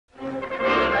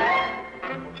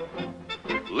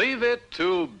Leave It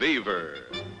to Beaver.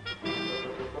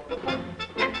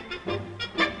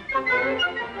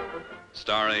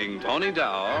 Starring Tony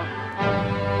Dow.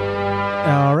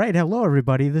 All right. Hello,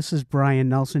 everybody. This is Brian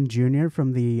Nelson Jr.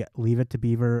 from the Leave It to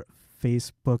Beaver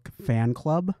Facebook fan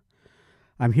club.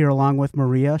 I'm here along with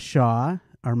Maria Shaw,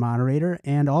 our moderator,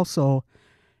 and also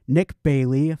Nick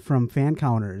Bailey from Fan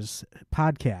Counters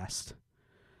podcast.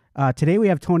 Today we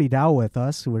have Tony Dow with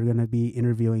us. We're going to be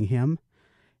interviewing him.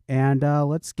 And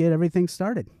let's get everything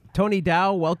started. Tony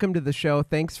Dow, welcome to the show.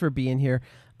 Thanks for being here.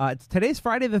 Today's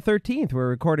Friday the 13th. We're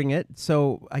recording it.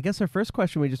 So I guess our first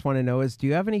question we just want to know is, do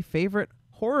you have any favorite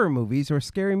horror movies or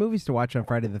scary movies to watch on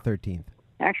Friday the 13th?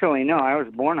 Actually, no. I was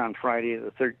born on Friday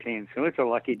the 13th, so it's a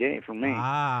lucky day for me.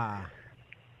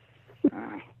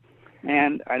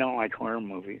 And I don't like horror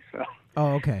movies, so.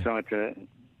 Oh, okay. So it's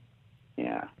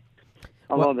yeah.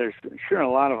 Although there's sure a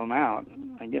lot of them out.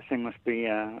 I guess they must be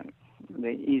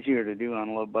easier to do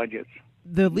on low budgets.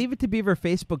 The Leave It to Beaver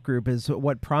Facebook group is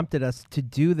what prompted us to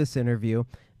do this interview.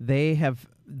 They have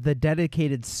the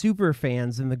dedicated super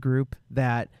fans in the group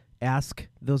that ask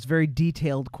those very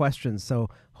detailed questions. So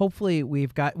hopefully we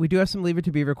do have some Leave It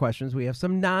to Beaver questions. We have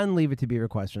some non-Leave It to Beaver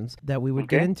questions that we would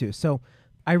get into. So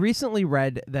I recently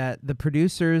read that the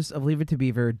producers of Leave It to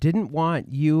Beaver didn't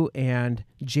want you and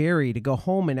Jerry to go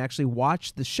home and actually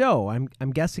watch the show.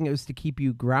 I'm guessing it was to keep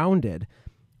you grounded.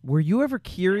 Were you ever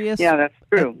curious? Yeah, that's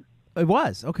true. It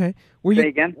was, okay. Say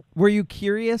again? Were you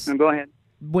curious? No, go ahead.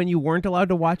 When you weren't allowed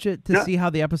to watch it to see how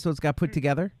the episodes got put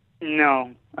together?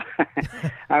 No.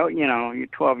 You're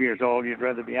 12 years old. You'd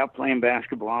rather be out playing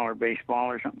basketball or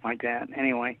baseball or something like that.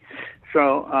 Anyway,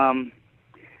 so,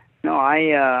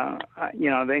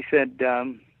 they said,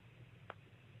 don't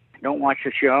watch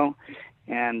the show,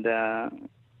 and,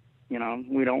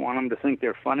 we don't want them to think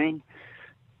they're funny.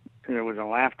 There was a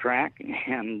laugh track,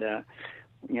 and,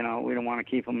 we don't want to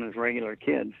keep them as regular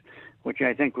kids, which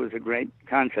I think was a great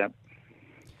concept.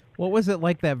 What was it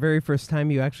like that very first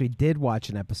time you actually did watch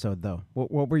an episode, though?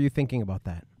 What were you thinking about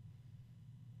that?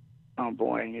 Oh,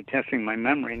 boy, you're testing my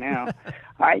memory now.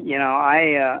 I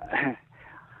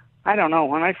don't know.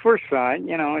 When I first saw it,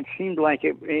 it seemed like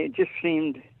it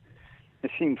seemed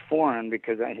foreign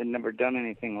because I had never done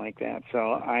anything like that.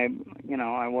 So I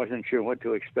wasn't sure what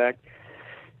to expect.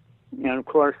 Of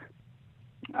course,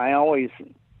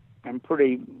 I'm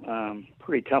pretty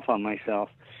tough on myself.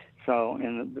 So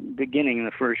in the beginning, in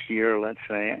the first year, let's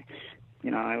say,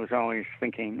 I was always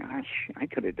thinking, I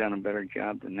could have done a better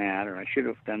job than that, or I should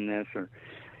have done this, or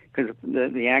because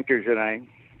the actors that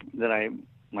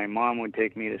my mom would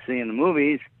take me to see in the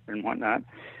movies and whatnot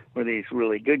were these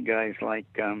really good guys like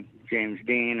James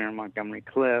Dean or Montgomery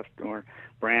Clift or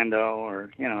Brando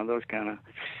or those kind of.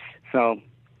 So,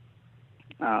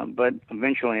 but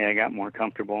eventually I got more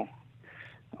comfortable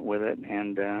with it,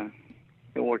 and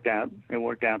it worked out. It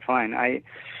worked out fine. I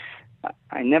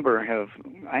never have.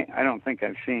 I don't think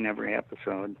I've seen every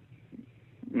episode.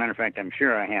 Matter of fact, I'm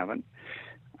sure I haven't,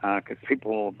 because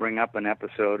people will bring up an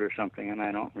episode or something, and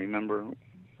I don't remember,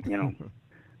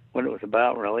 what it was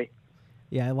about really.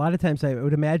 Yeah, a lot of times I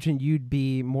would imagine you'd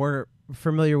be more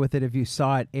familiar with it if you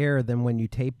saw it air than when you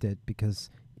taped it, because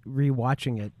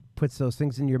rewatching it puts those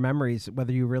things in your memories,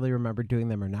 whether you really remember doing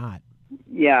them or not.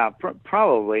 Yeah,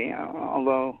 probably.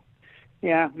 Although,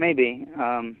 yeah, maybe.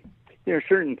 There are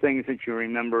certain things that you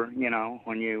remember,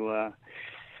 when you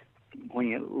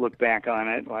look back on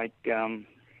it, like, the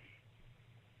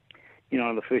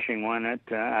fishing one out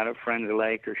at Friends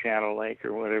Lake or Shadow Lake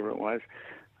or whatever it was.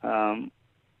 I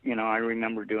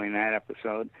remember doing that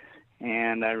episode,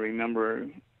 and I remember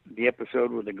the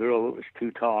episode with the girl that was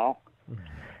too tall.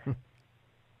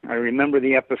 I remember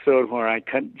the episode where I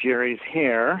cut Jerry's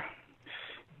hair,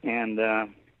 and so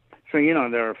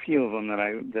there are a few of them that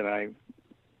I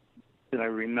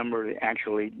remember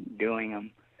actually doing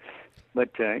them. But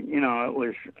it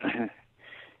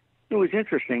was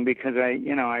interesting because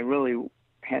I really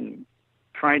hadn't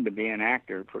tried to be an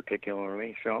actor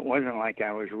particularly, so it wasn't like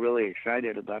I was really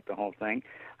excited about the whole thing.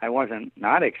 I wasn't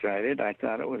not excited. I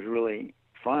thought it was really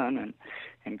fun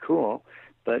and cool,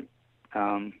 but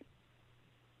I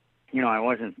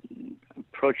wasn't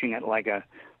approaching it like a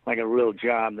real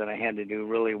job that I had to do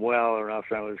really well, or else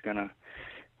I was gonna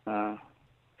not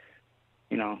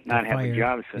have a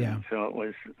job soon. Yeah. So it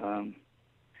was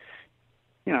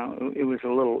it was a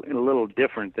little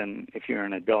different than if you're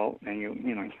an adult and you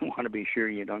want to be sure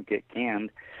you don't get canned.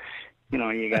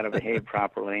 You got to behave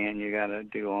properly and you got to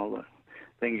do all the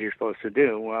things you're supposed to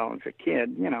do. Well, as a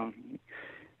kid,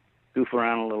 goof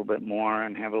around a little bit more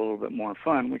and have a little bit more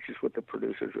fun, which is what the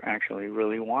producers actually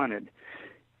really wanted.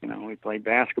 we played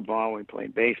basketball, we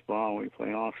played baseball, we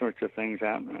played all sorts of things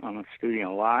out on the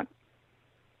studio lot.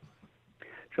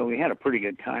 So we had a pretty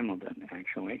good time with it,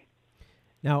 actually.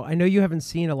 Now, I know you haven't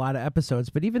seen a lot of episodes,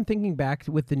 but even thinking back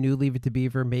with the new Leave It to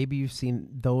Beaver, maybe you've seen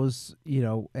those,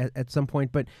 at some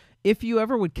point. But if you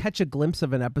ever would catch a glimpse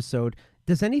of an episode,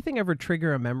 does anything ever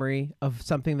trigger a memory of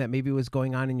something that maybe was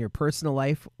going on in your personal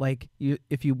life? Like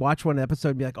if you watch one episode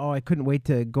and be like, oh, I couldn't wait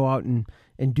to go out and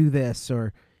do this,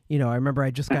 or, I remember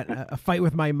I just got in a fight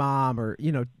with my mom, or,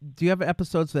 do you have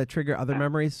episodes that trigger other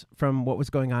memories from what was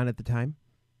going on at the time?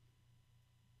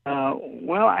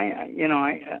 Well,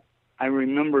 I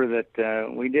remember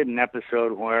that we did an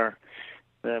episode where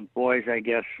the boys, I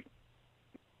guess,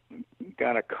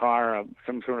 got a car,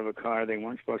 some sort of a car they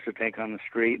weren't supposed to take on the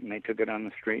street, and they took it on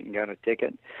the street and got a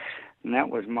ticket. And that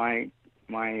was my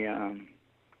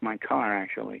car,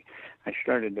 actually. I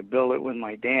started to build it with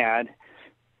my dad,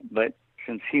 but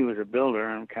since he was a builder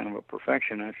and I'm kind of a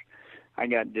perfectionist, I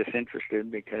got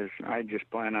disinterested because I just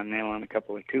planned on nailing a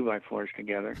couple of 2x4s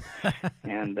together.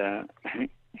 And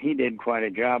he did quite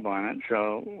a job on it.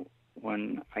 So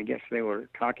when I guess they were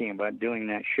talking about doing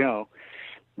that show,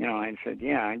 I said,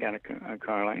 yeah, I got a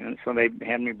car like that. So they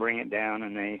had me bring it down,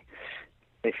 and they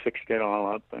fixed it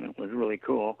all up, and it was really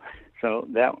cool. So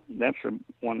that's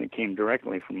one that came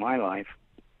directly from my life.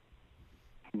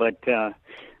 But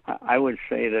I would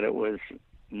say that it was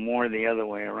more the other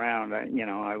way around.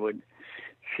 I would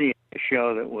see a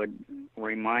show that would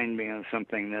remind me of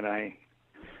something that I,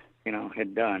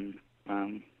 had done.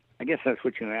 I guess that's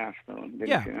what you asked, though,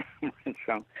 didn't you?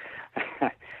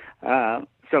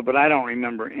 But I don't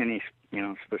remember any,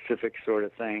 specific sort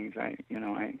of things.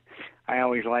 I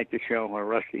always liked the show where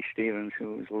Rusty Stevens,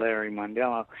 who was Larry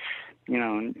Mondello,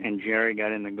 and Jerry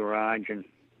got in the garage and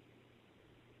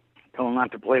told him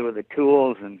not to play with the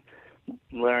tools, and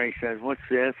Larry says, "What's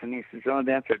this?" And he says, "Oh,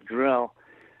 that's a drill,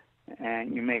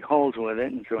 and you make holes with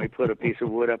it." And so he put a piece of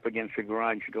wood up against the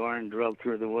garage door and drilled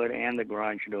through the wood and the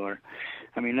garage door.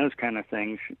 I mean, those kind of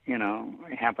things,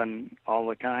 happen all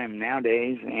the time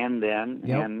nowadays and then,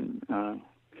 yep. And,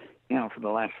 for the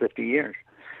last 50 years.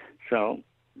 So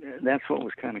that's what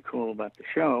was kind of cool about the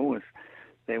show, was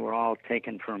they were all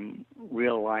taken from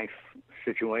real life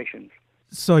situations.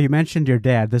 So you mentioned your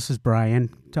dad. This is Brian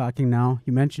talking now.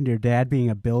 You mentioned your dad being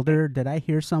a builder. Did I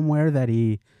hear somewhere that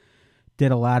he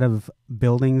did a lot of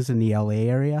buildings in the LA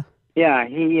area? Yeah,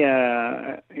 he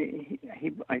I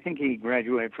think he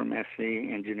graduated from SC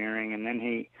engineering, and then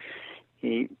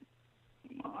he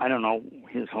I don't know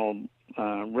his whole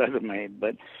resume,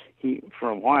 but for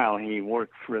a while he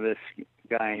worked for this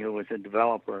guy who was a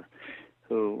developer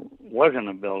who wasn't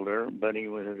a builder, but he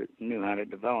knew how to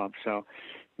develop. So,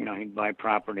 he'd buy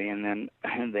property, and then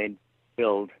they'd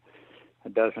build a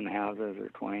dozen houses or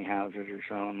 20 houses or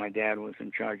so. And my dad was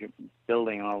in charge of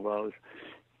building all those,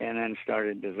 and then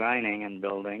started designing and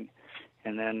building.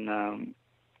 And then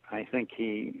I think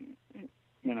he,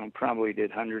 probably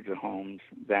did hundreds of homes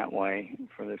that way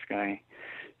for this guy.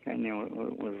 And, it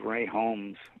was Ray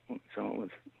Holmes. So it was,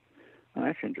 well,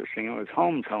 that's interesting. It was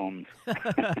Holmes.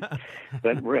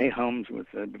 But Ray Holmes was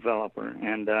the developer.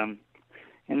 And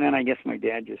then I guess my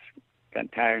dad just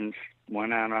got tired and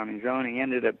went out on his own. He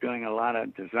ended up doing a lot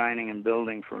of designing and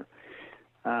building for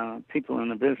people in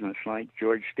the business, like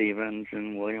George Stevens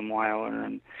and William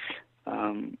Wyler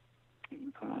and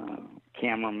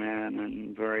cameramen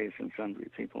and various and sundry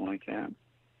people like that.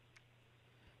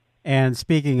 And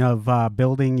speaking of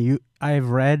building, I've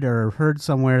read or heard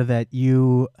somewhere that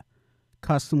you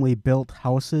customly built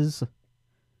houses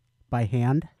by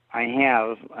hand. I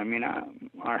have. I mean,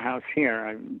 our house here,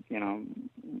 I've,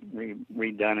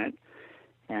 redone it,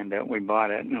 and we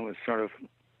bought it, and it was sort of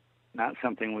not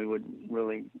something we would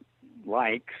really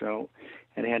like. So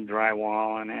it had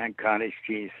drywall and it had cottage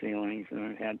cheese ceilings,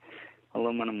 and it had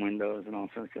aluminum windows and all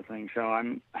sorts of things. So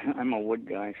I'm a wood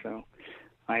guy, so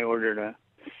I ordered a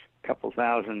couple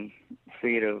thousand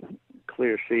feet of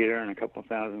clear cedar and a couple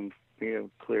thousand feet of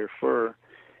clear fir,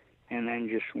 and then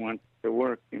just went to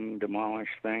work and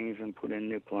demolished things and put in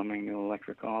new plumbing, new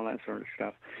electric, all that sort of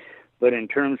stuff. But in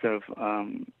terms of,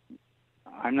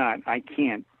 I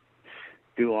can't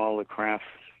do all the crafts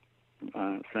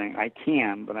thing. I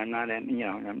can, but I'm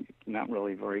I'm not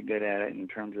really very good at it in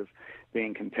terms of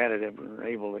being competitive or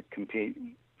able to compete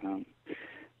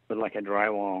with like a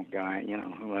drywall guy,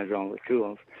 who has all the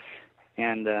tools.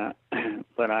 And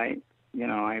but I've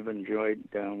enjoyed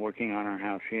working on our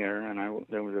house here, and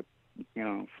there was a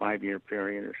 5-year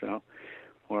period or so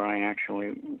where I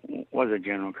actually was a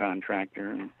general contractor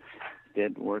and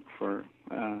did work for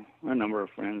a number of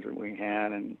friends that we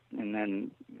had, and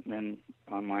then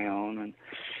on my own,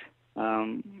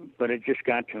 But it just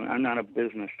got to me. I'm not a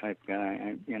business type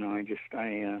guy.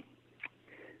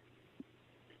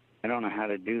 I don't know how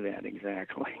to do that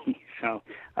exactly. So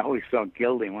I always felt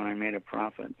guilty when I made a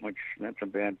profit, which that's a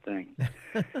bad thing.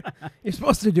 You're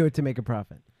supposed to do it to make a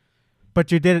profit.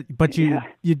 But you did it. But Yeah.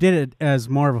 you did it as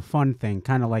more of a fun thing,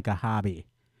 kind of like a hobby.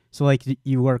 So like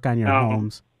you work on your No.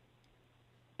 homes.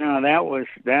 No, that was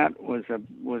a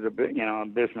bit, a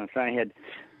business. I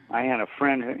had a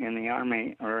friend in the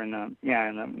Army or in the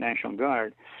National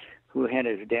Guard who had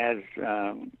his dad's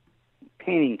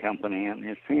painting company, and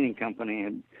his painting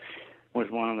company was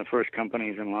one of the first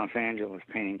companies in Los Angeles,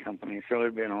 painting companies. So it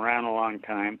had been around a long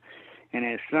time, and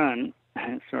his son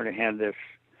sort of had this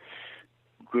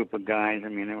group of guys. I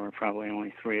mean, there were probably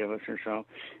only 3 of us or so,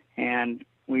 and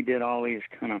we did all these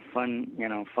kind of fun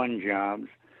jobs.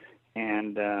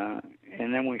 And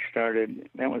then we started.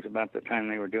 That was about the time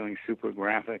they were doing super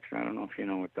graphics. I don't know if you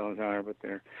know what those are, but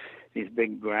they're these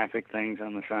big graphic things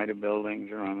on the side of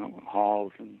buildings or on the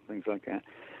halls and things like that.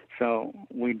 So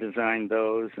we designed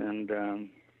those and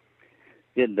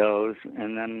did those.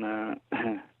 And then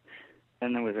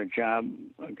then there was a guy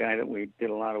that we did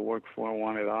a lot of work for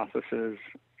wanted offices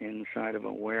inside of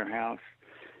a warehouse.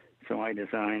 So I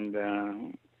designed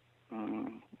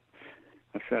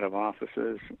a set of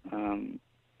offices,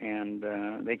 and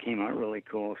they came out really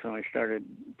cool. So I started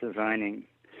designing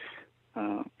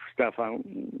stuff.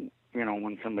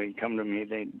 When somebody come to me,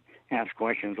 they'd ask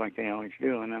questions like they always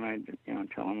do, and then I'd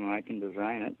tell them I can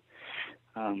design it.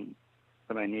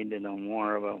 But I need to know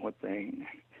more about what their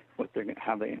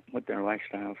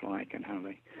lifestyle's like and how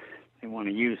they want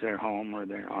to use their home or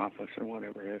their office or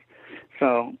whatever it is.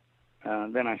 So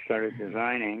then I started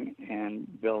designing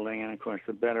and building, and of course,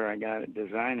 the better I got at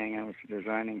designing, I was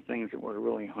designing things that were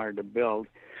really hard to build,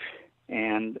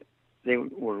 and they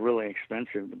were really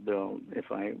expensive to build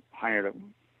if I hired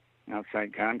an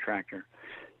outside contractor.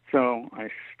 So I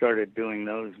started doing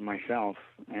those myself,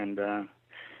 and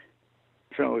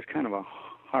so it was kind of a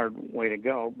hard way to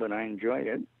go, but I enjoyed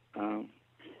it, and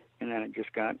then it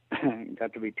just got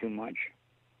to be too much.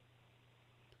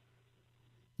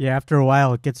 Yeah, after a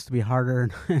while, it gets to be harder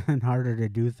and harder to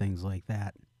do things like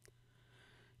that.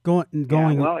 Going.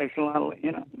 Yeah, well, it's a lot of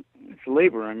it's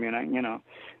labor. I mean,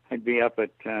 I'd be up at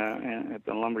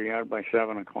the lumber yard by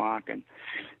 7:00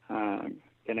 and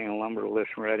getting a lumber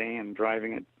list ready and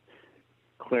driving it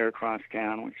clear across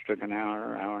town, which took an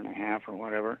hour and a half or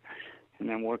whatever, and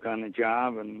then work on the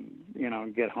job and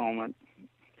get home at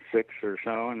 6 or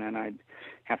so, and then I'd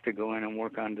have to go in and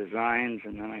work on designs,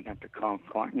 and then I'd have to call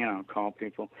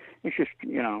people. It's just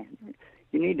you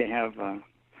need to have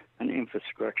an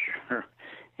infrastructure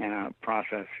and a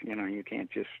process. You can't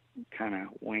just kind of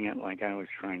wing it like I was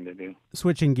trying to do.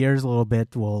 Switching gears a little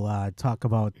bit, we'll talk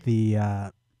about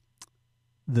the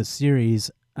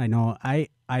series. I know I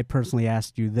personally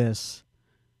asked you this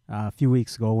a few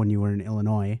weeks ago when you were in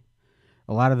Illinois.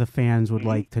 A lot of the fans would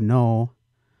like to know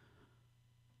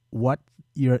what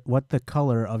the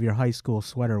color of your high school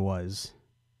sweater was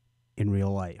in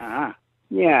real life.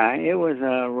 Yeah, it was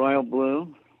royal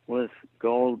blue with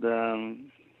gold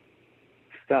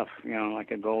stuff,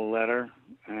 like a gold letter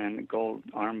and gold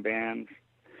armbands,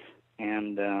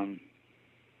 and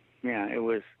it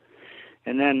was.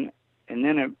 And then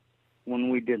when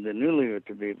we did the new Leave It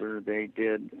To Beaver,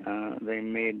 they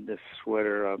made the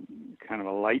sweater kind of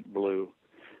a light blue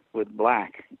with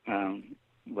black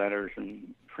letters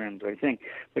and trims, I think.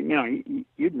 But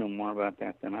you'd know more about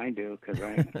that than I do, because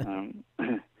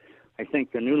I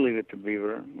think the new Leave It To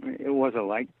Beaver, it was a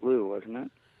light blue, wasn't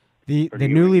it? The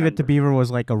new Leave It To Beaver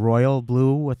was like a royal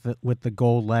blue with the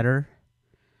gold letter,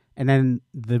 and then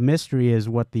the mystery is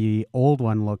what the old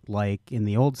one looked like in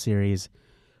the old series,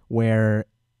 where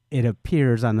it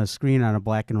appears on the screen, on a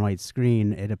black and white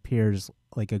screen, it appears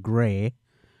like a gray,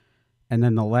 and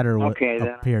then the letter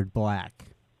appeared black.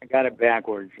 I got it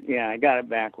backwards. Yeah, I got it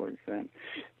backwards then.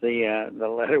 The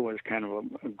letter was kind of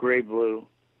a gray blue,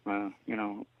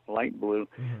 light blue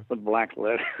with black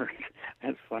letters.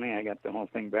 That's funny. I got the whole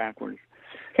thing backwards.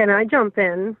 Can I jump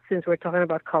in since we're talking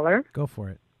about color? Go for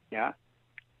it. Yeah.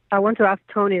 I want to ask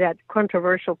Tony that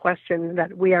controversial question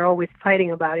that we are always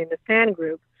fighting about in the fan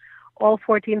group, all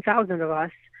 14,000 of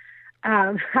us.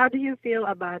 How do you feel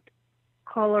about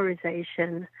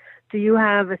colorization? Do you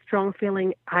have a strong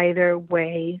feeling either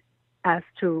way as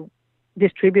to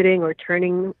distributing or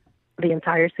turning the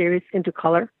entire series into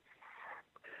color?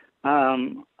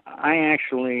 I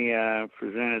actually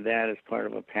presented that as part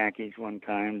of a package one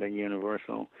time to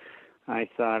Universal. I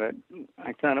thought it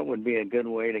would be a good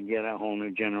way to get a whole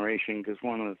new generation, because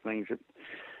one of the things that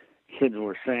kids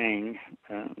were saying,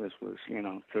 this was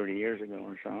 30 years ago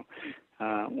or so,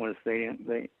 was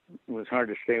it was hard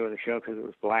to stay with the show because it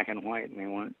was black and white, and they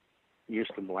weren't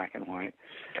used to black and white.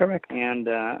 Correct. And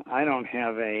I don't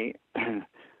have a.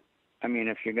 I mean,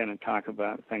 if you're going to talk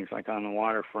about things like On the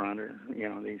Waterfront or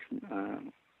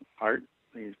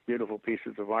these beautiful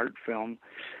pieces of art film,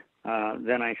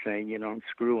 then I say you don't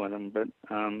screw with them. But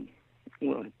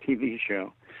well, a TV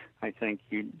show, I think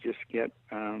you just get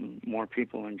more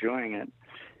people enjoying it,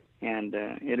 and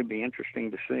it'd be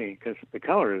interesting to see because the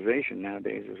colorization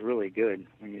nowadays is really good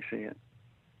when you see it.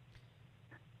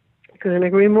 Couldn't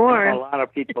agree more. A lot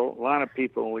of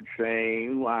people would say,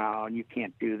 "Wow, you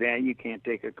can't do that. You can't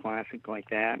take a classic like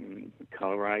that and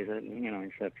colorize it, and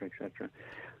et cetera, et cetera."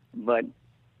 But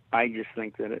I just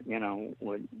think that it,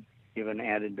 would give an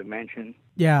added dimension.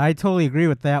 Yeah, I totally agree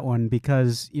with that one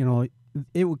because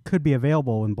it could be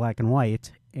available in black and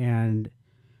white, and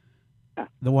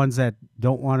the ones that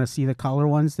don't want to see the color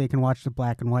ones, they can watch the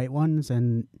black and white ones,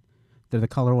 and the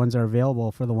color ones are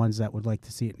available for the ones that would like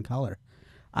to see it in color.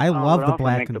 I love the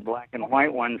black and the black and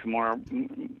white ones more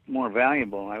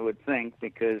valuable, I would think,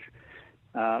 because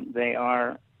they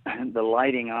are the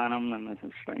lighting on them, and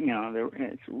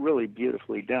it's really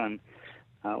beautifully done.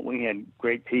 We had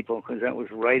great people because that was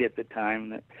right at the time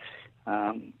that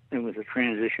it was a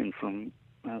transition from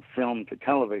film to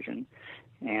television,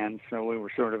 and so we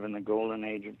were sort of in the golden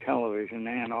age of television,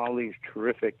 and all these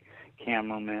terrific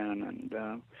cameramen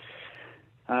and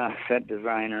set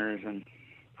designers and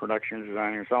production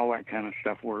designers, all that kind of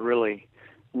stuff were really,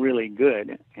 really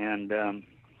good, and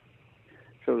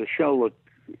so the show looked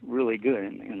really good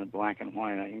in the black and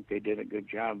white. I think they did a good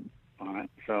job on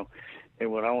it, so it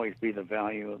would always be the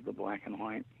value of the black and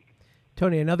white.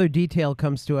 Tony, another detail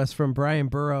comes to us from Brian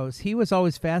Burroughs. He was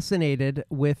always fascinated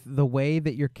with the way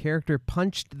that your character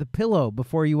punched the pillow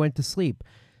before you went to sleep.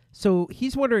 So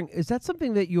he's wondering, is that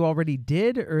something that you already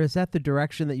did, or is that the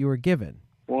direction that you were given?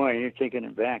 Boy, you're taking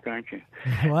it back, aren't you?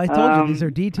 Well, I told you, these are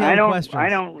detailed questions. I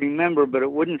don't remember, but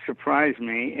it wouldn't surprise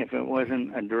me if it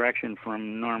wasn't a direction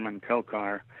from Norman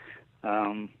Tokar.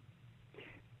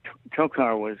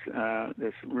 Tokar was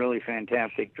this really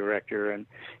fantastic director, and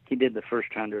he did the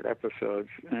first 100 episodes,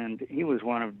 and he was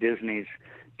one of Disney's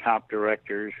top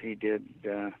directors. He did,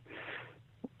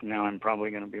 now I'm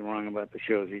probably going to be wrong about the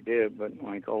shows he did, but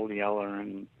like Old Yeller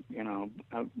and,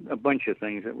 a bunch of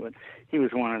things. He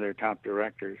was one of their top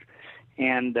directors.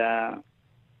 And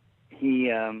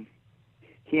he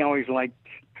always liked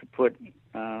to put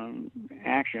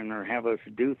action or have us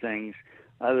do things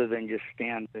other than just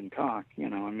stand and talk.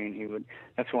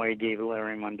 That's why he gave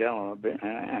Larry Mondella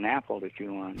an apple to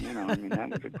chew on. That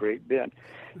was a great bit.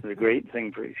 It was a great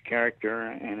thing for his character,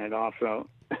 and it also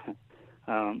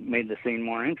made the scene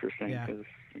more interesting because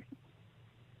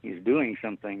he's doing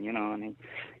something, and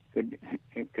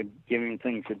it could give him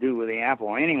things to do with the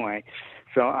apple. Anyway,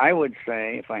 so I would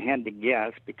say, if I had to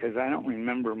guess, because I don't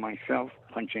remember myself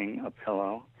punching a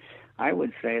pillow, I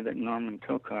would say that Norman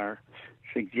Tokar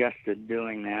suggested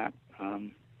doing that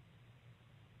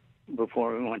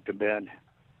before we went to bed.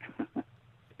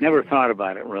 Never thought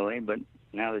about it, really, but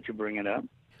now that you bring it up.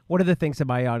 One of the things that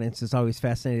my audience is always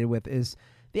fascinated with is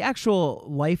the actual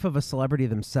life of a celebrity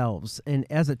themselves. And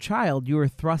as a child, you were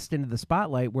thrust into the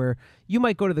spotlight where you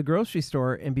might go to the grocery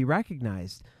store and be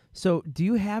recognized. So do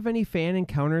you have any fan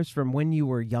encounters from when you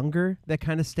were younger that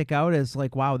kind of stick out as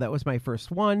like, wow, that was my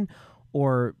first one?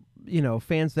 Or,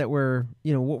 fans that were,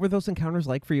 what were those encounters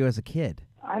like for you as a kid?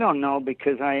 I don't know,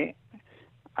 because I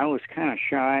was kind of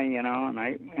shy, and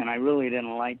I really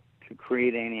didn't like to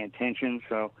create any attention.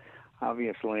 So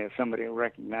obviously if somebody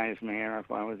recognized me, or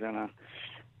if I was in a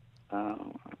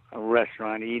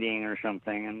restaurant eating or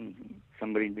something and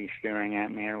somebody'd be staring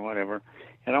at me or whatever,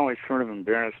 it always sort of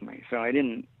embarrassed me. So I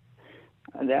didn't,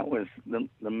 that was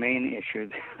the main issue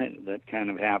that kind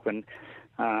of happened.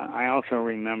 I also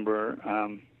remember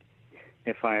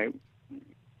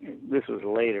this was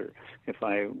later, if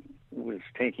I was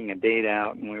taking a date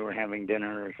out and we were having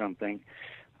dinner or something,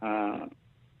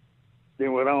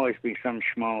 there would always be some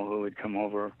schmo who would come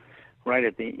over right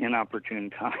at the inopportune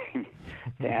time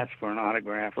to ask for an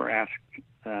autograph or ask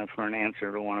for an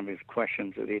answer to one of his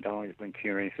questions that he'd always been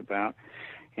curious about.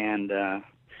 And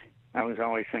I was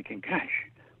always thinking, gosh,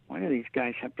 why do these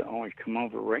guys have to always come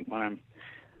over right when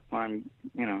I'm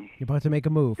You're about to make a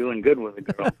move. doing good with a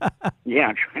girl?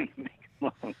 Yeah, trying to make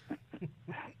a move.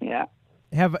 Yeah.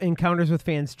 Have encounters with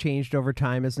fans changed over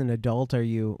time as an adult? Are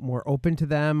you more open to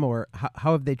them, or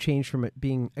how have they changed from it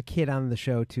being a kid on the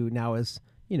show to now as,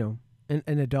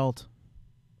 an adult?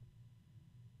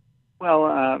 Well,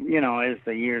 as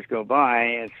the years go by,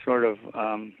 it's sort of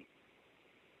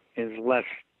is less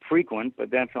frequent, but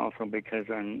that's also because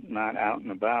I'm not out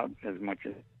and about as much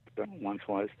as I once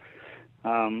was.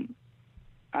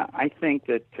 I think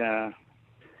that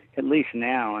at least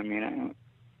now, I mean,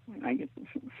 I get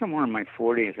somewhere in my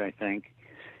 40s, I think.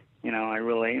 I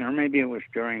really, or maybe it was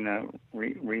during the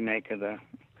remake of the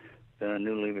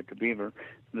new Leave It To Beaver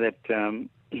that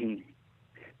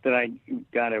that I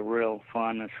got a real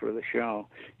fondness for the show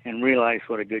and realized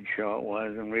what a good show it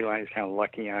was and realized how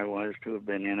lucky I was to have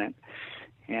been in it.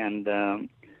 And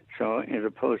so as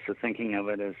opposed to thinking of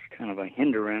it as kind of a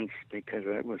hindrance because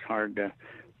it was hard to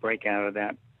break out of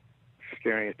that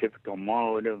stereotypical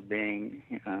mode of being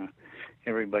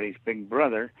everybody's big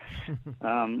brother,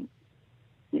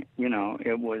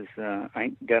 it was,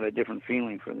 I got a different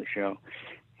feeling for the show.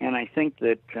 And I think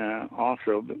that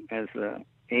also as the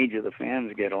age of the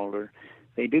fans get older,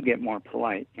 they do get more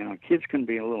polite. Kids can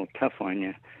be a little tough on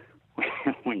you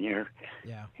when you're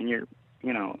in your,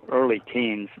 early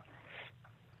teens.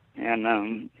 And,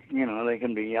 they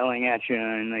can be yelling at you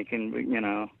and they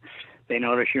can, they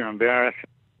notice you're embarrassed.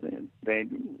 They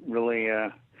really,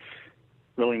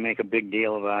 really make a big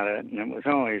deal about it. And it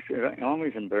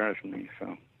always embarrassed me.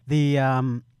 So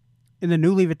in the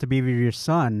new Leave It To Beaver, your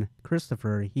son,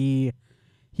 Christopher, he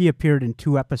appeared in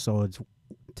 2 episodes.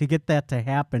 To get that to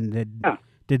happen,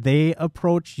 did they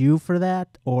approach you for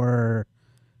that, or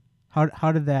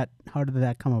how did that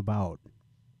come about?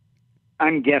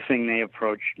 I'm guessing they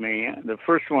approached me. The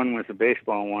first one was the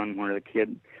baseball one where the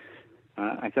kid,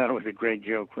 I thought it was a great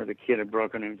joke where the kid had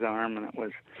broken his arm and it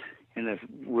was in this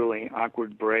really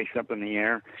awkward brace up in the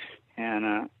air.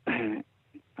 And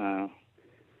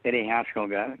Eddie Haskell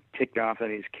got ticked off at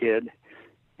his kid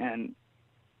and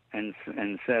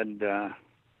said,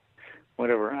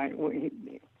 whatever, I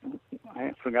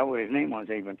forgot what his name was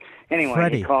even. Anyway,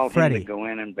 he called him to go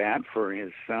in and bat for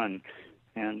his son.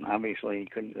 And obviously he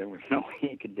couldn't. There was no way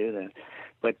he could do that.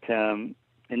 But and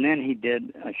then he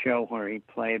did a show where he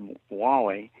played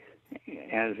Wally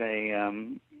as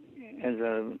a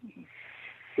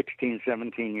 16,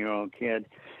 17-year-old kid,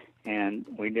 and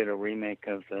we did a remake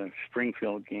of the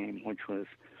Springfield game, which was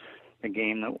the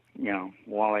game that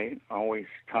Wally always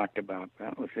talked about.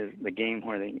 That was the game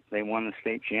where they won the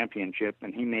state championship,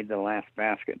 and he made the last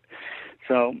basket.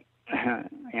 So.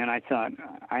 And I thought,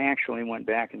 I actually went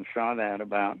back and saw that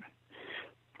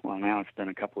now it's been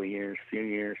a few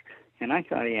years, and I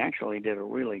thought he actually did a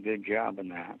really good job in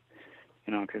that,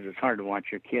 because it's hard to watch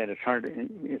your kid. If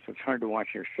it's hard to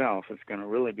watch yourself, it's going to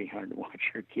really be hard to watch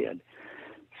your kid.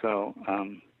 So,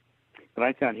 but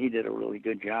I thought he did a really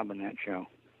good job in that show.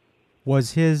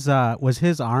 Was his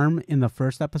arm in the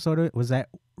first episode? Was that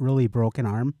really broken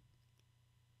arm?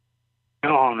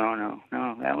 No.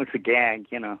 That was the gag.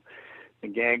 The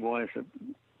gag was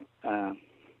that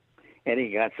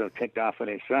Eddie got so ticked off at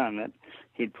his son that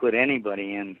he'd put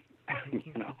anybody in,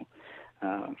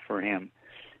 for him.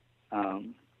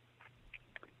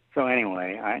 So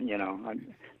anyway,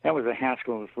 that was the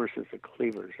Haskells versus the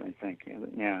Cleavers, I think.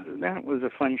 Yeah, that was a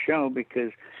fun show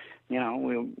because,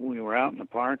 we were out in the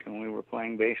park and we were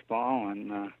playing baseball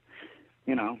and,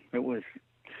 it was.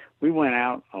 We went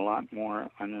out a lot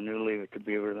more on the new Leave It To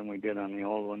Beaver than we did on the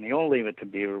old one. The old Leave It To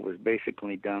Beaver was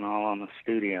basically done all on the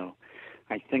studio.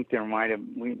 I think we might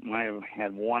have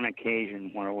had one occasion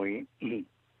where we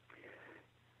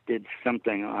did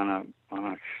something on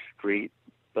a street,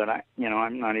 but I'm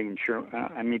not even sure.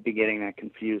 I may be getting that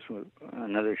confused with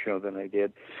another show that I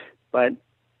did. But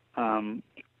the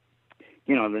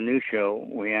new show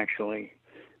we actually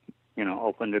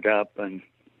opened it up and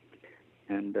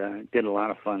did a lot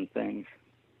of fun things.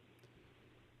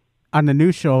 On the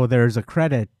new show, there's a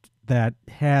credit that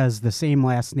has the same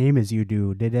last name as you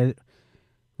do.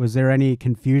 Was there any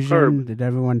confusion? Herb. Did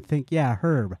everyone think,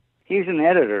 Herb? He's an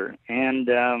editor, and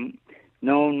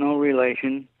no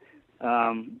relation,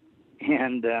 and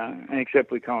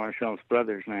except we call ourselves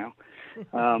brothers now.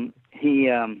 He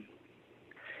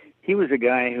was a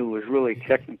guy who was really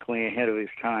technically ahead of his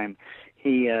time.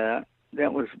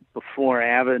 That was before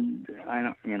Avid. I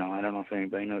don't know if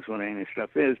anybody knows what any of this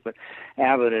stuff is, but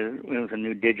Avid was a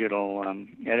new digital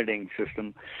editing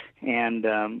system,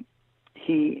 and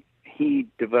he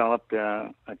developed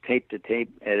a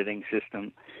tape-to-tape editing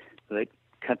system that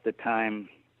cut the time,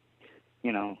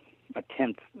 a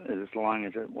tenth as long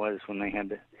as it was when they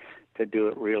had to do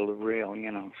it reel to reel.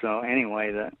 So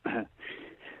anyway,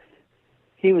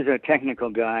 he was a technical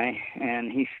guy,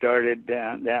 and he started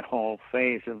that whole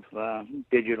phase of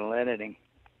digital editing.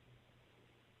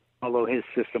 Although his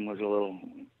system was a little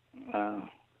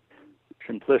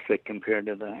simplistic compared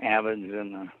to the Avids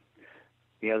and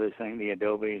the other thing, the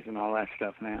Adobes and all that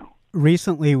stuff now.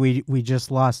 recently we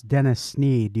just lost Dennis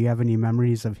Sneed. Do you have any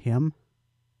memories of him?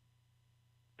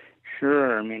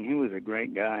 Sure. I mean, he was a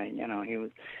great guy. You know, he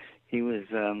was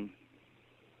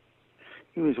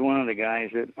one of the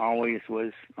guys that always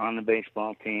was on the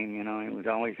baseball team. You know, he was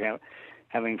always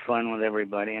having fun with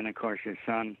everybody. And of course, his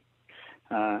son,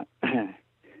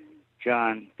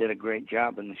 John, did a great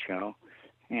job in the show.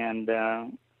 And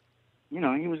you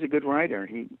know, he was a good writer.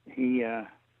 He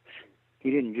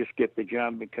didn't just get the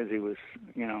job because he was,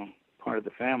 you know, part of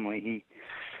the family.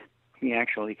 He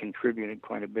actually contributed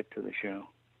quite a bit to the show.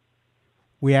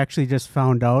 We actually just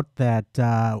found out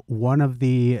that one of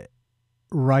the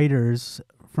writers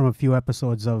from a few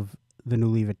episodes of the new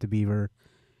Leave It to Beaver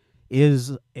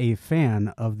is a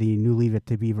fan of the new Leave It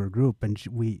to Beaver group, and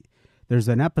there's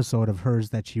an episode of hers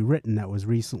that she written that was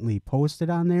recently posted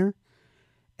on there.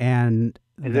 And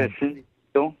is that Cindy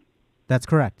Hill? That's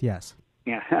correct. Yes.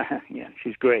 Yeah, yeah,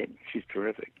 she's great. She's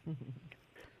terrific.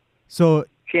 So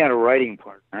she had a writing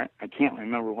partner. I can't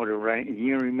remember what her writing.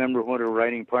 You remember what her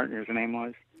writing partner's name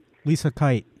was? Lisa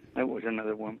Kite. That was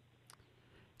another one.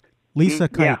 Lisa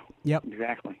Kite. Yeah. Yep.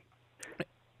 Exactly.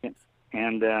 Yeah.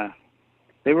 And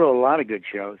they wrote a lot of good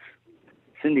shows.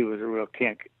 Cindy was a real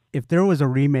kick. If there was a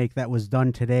remake that was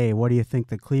done today, what do you think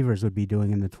the Cleavers would be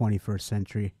doing in the 21st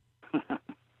century?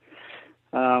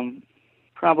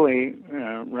 Probably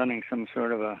running some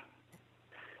sort of a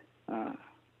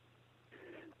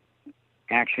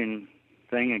action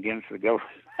thing against the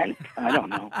government. I don't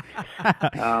know.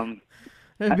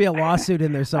 There'd be a lawsuit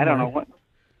in there somewhere. I don't know what.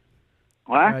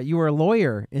 What? You were a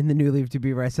lawyer in the new Leave to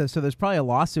Beaver. I said, so there's probably a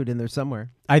lawsuit in there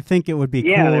somewhere. I think it would be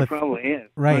yeah, cool. there if, probably is.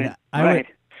 Right. Right.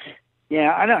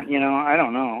 Yeah, I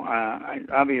don't know.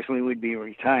 Obviously, we'd be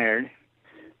retired.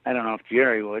 I don't know if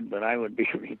Jerry would, but I would be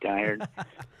retired.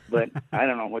 But I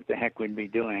don't know what the heck we'd be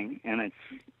doing, and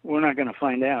we're not going to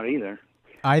find out either.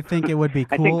 I think it would be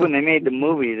cool. I think when they made the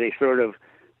movie, they sort of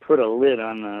put a lid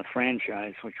on the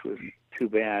franchise, which was too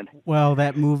bad. Well,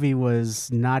 that movie was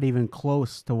not even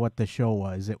close to what the show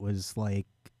was. It was like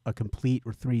a complete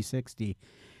 360.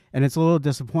 And it's a little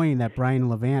disappointing that Brian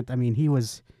Levant, I mean, he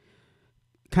was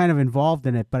kind of involved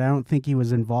in it, but I don't think he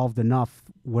was involved enough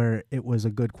where it was a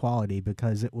good quality,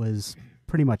 because it was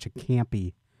pretty much a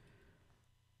campy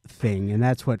thing, and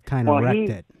that's what kind of wrecked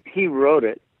it. He wrote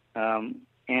it,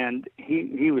 and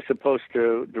he was supposed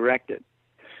to direct it,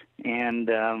 and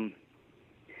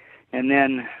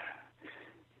then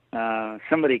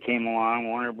somebody came along,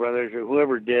 Warner Brothers or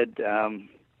whoever did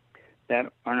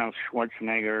that Arnold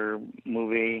Schwarzenegger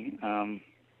movie,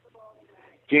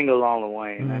 Jingle All the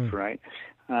Way. That's right,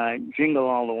 Jingle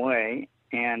All the Way,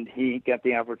 and he got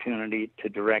the opportunity to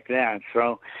direct that.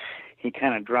 So he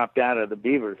kind of dropped out of the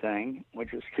Beaver thing,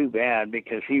 which was too bad,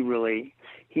 because he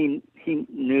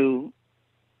knew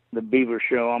the Beaver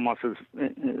show almost as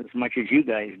much as you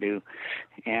guys do,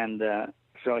 and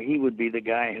so he would be the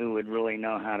guy who would really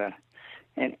know how to.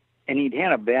 And he'd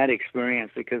had a bad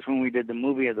experience, because when we did the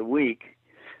movie of the week,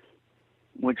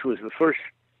 which was the first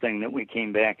thing that we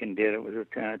came back and did, it was a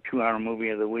 2-hour movie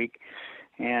of the week,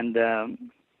 and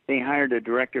they hired a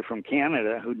director from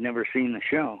Canada who'd never seen the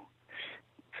show.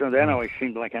 So that always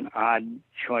seemed like an odd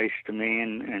choice to me,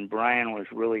 and Brian was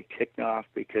really ticked off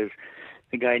because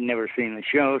the guy had never seen the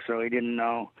show, so he didn't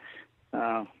know,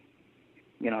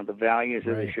 the values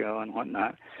of the show and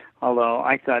whatnot. Although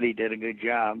I thought he did a good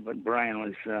job, but Brian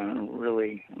was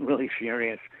really, really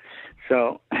furious.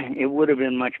 So it would have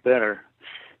been much better,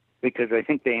 because I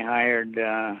think they hired,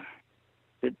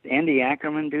 did Andy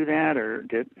Ackerman do that, or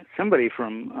did somebody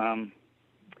from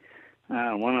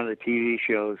one of the TV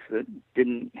shows that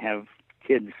didn't have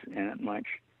kids in it much?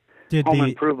 Home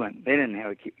Improvement. They didn't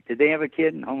have a kid. Did they have a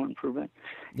kid in Home Improvement?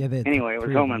 Yeah, they had. Anyway, it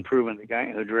was Home Improvement, the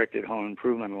guy who directed Home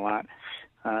Improvement a lot.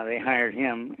 They hired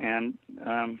him, and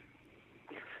I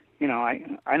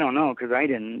don't know, because I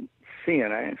didn't see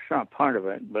it. I saw part of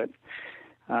it, but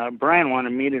Brian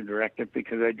wanted me to direct it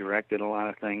because I directed a lot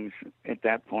of things at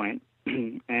that point,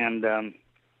 and I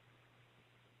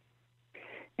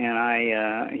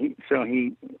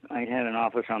had an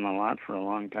office on the lot for a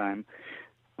long time,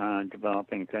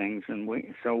 developing things, and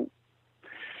so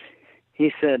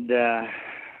he said to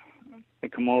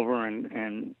come over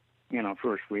and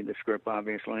first read the script,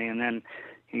 obviously, and then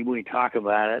we'd talk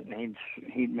about it, and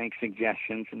he'd make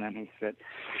suggestions, and then he said,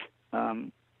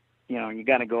 you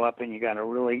got to go up and you got to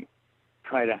really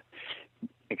try to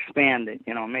expand it,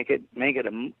 make it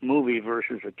a movie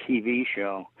versus a TV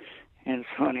show. And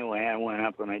so anyway, I went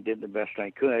up and I did the best I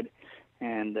could,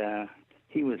 and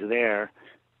he was there,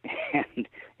 and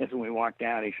as we walked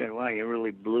out, he said, "Well, you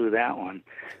really blew that one."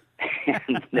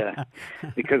 And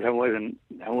because I wasn't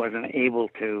wasn't able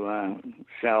to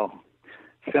sell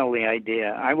the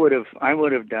idea. I would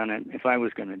have done it if I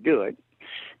was going to do it.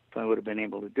 If I would have been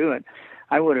able to do it,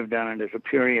 I would have done it as a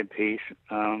period piece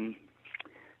from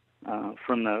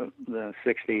the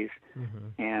 60s,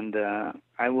 and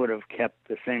I would have kept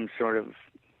the same sort of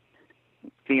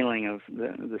feeling of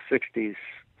the 60s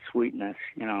sweetness.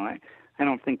 You know, I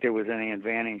don't think there was any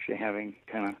advantage to having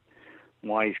kind of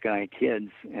wise guy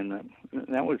kids, and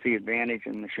that was the advantage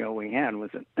in the show we had,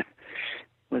 was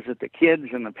that the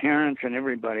kids and the parents and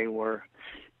everybody were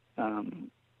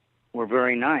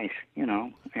very nice, you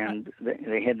know, and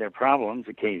they had their problems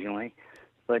occasionally,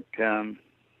 but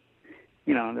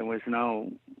you know, there was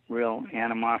no real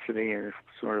animosity or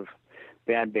sort of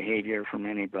bad behavior from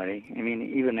anybody. I mean,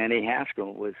 even Eddie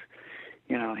Haskell was,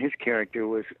 you know, his character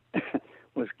was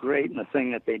was great, and the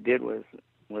thing that they did with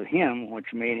him,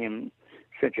 which made him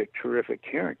such a terrific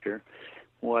character,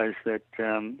 was that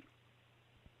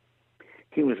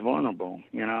he was vulnerable.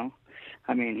 You know,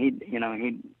 I mean,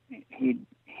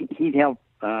 he'd help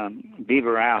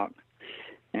Beaver out,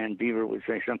 and Beaver would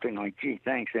say something like, "Gee,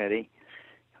 thanks, Eddie.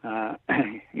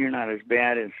 You're not as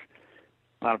bad as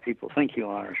a lot of people think you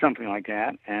are," or something like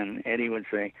that. And Eddie would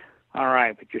say, "All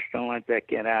right, but just don't let that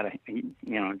get out of you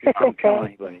know, just don't tell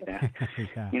anybody that."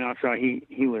 Yeah. You know, so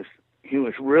he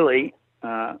was really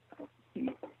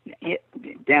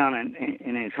down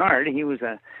in his heart. He was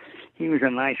a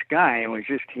nice guy. It was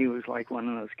just he was like one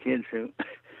of those kids who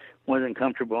wasn't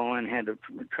comfortable and had to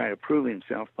try to prove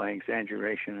himself by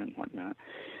exaggeration and whatnot.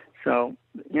 So,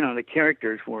 you know, the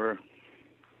characters were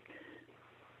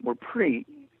pretty,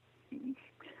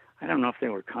 I don't know if they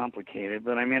were complicated,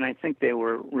 but I mean, I think they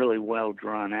were really well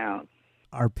drawn out.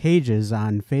 Our pages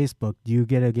on Facebook, do you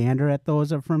get a gander at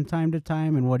those from time to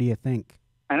time, and what do you think?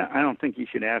 I don't think you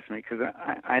should ask me, because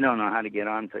I don't know how to get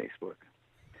on Facebook.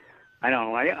 I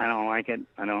don't like it.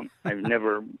 I've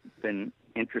never been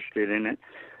interested in it.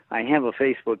 I have a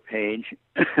Facebook page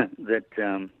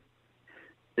that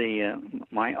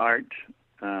my art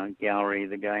gallery,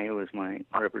 the guy who was my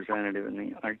representative in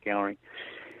the art gallery,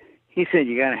 he said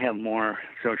you got to have more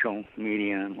social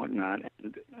media and whatnot.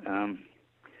 And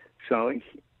so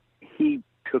he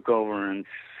took over and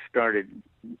started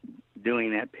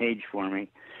doing that page for me,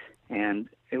 and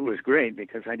it was great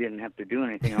because I didn't have to do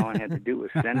anything. All I had to do was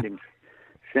send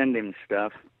him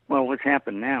stuff. Well, what's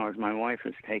happened now is my wife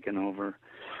has taken over,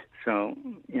 so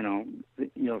you know,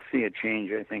 you'll see a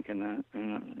change, I think, in the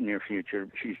near future.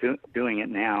 She's doing it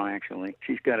now. Actually,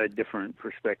 she's got a different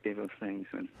perspective of things.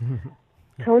 And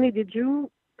Tony, did you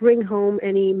bring home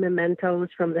any mementos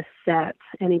from the set,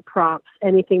 any props,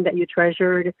 anything that you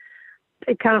treasured?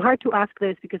 It's kind of hard to ask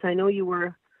this because I know you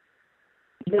were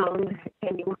young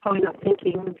and you were probably not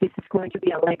thinking this is going to be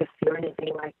a legacy or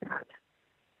anything like that.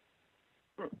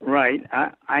 Right.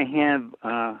 I have.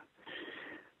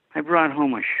 I brought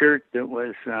home a shirt that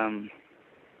was. I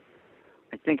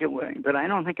think it was, but I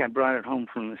don't think I brought it home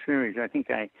from the series. I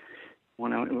think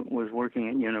when I was working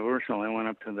at Universal, I went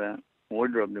up to the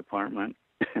wardrobe department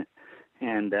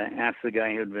and asked the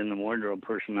guy who had been the wardrobe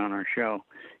person on our show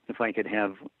if I could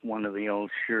have one of the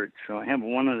old shirts. So I have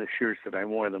one of the shirts that I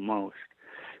wore the most.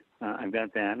 I've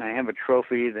got that, and I have a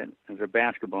trophy that is a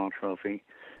basketball trophy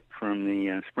from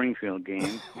the Springfield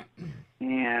game.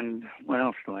 And what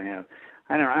else do I have?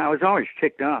 I don't know. I was always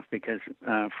ticked off because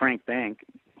Frank Bank,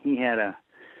 he had a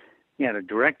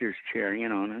director's chair, you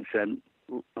know, and it said,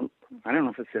 I don't know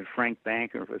if it said Frank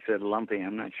Bank or if it said Lumpy,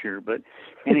 I'm not sure, but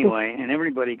anyway, and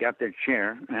everybody got their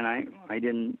chair, and I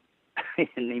didn't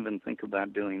even think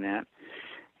about doing that,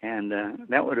 and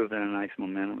that would have been a nice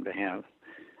momentum to have.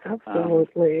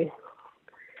 Absolutely.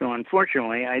 So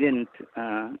unfortunately, I didn't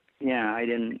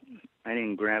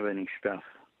grab any stuff.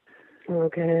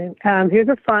 Okay. Here's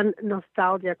a fun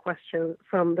nostalgia question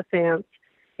from the fans.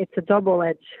 It's a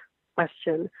double-edged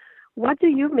question. What do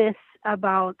you miss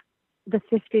about the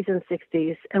 50s and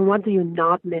 60s, and what do you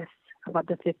not miss about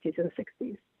the 50s and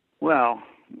 60s? Well,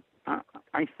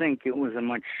 I think it was a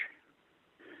much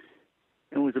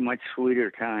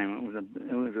sweeter time.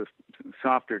 It was a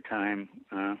softer time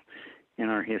in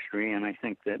our history, and I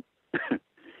think that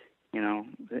you know,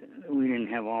 we didn't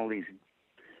have all these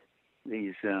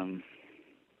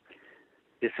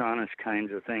dishonest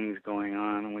kinds of things going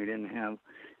on, and we didn't have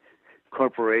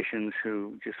corporations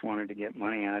who just wanted to get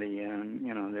money out of you, and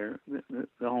you know,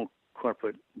 the whole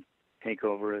corporate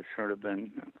takeover has sort of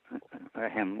been. I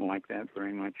haven't liked that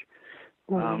very much,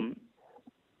 because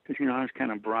you know, I was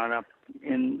kind of brought up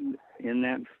in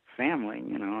that family,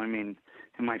 you know. I mean,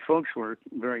 and my folks were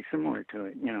very similar to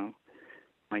it, you know.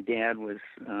 My dad was,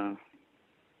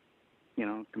 you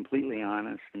know, completely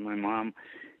honest, and my mom,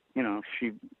 you know,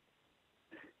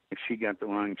 if she got the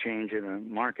wrong change at a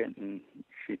market and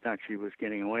she thought she was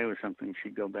getting away with something,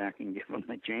 she'd go back and give them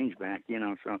the change back, you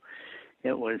know. So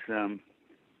it was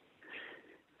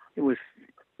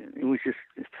just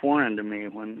foreign to me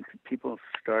when people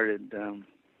started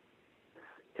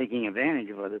taking advantage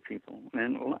of other people.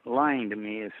 And lying to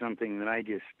me is something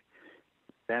that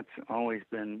that's always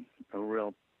been a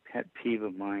real pet peeve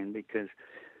of mine, because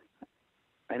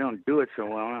I don't do it so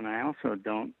well, and I also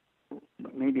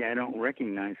maybe I don't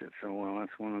recognize it so well.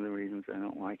 That's one of the reasons I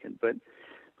don't like it. But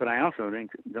I also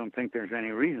don't think there's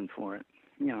any reason for it.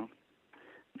 You know,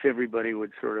 if everybody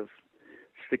would sort of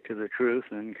stick to the truth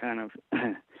and kind of,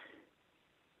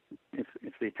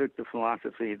 if they took the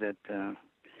philosophy that,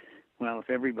 well, if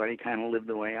everybody kind of lived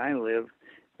the way I live,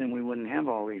 then we wouldn't have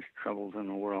all these troubles in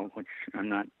the world, which I'm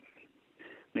not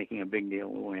making a big deal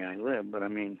of the way I live. But I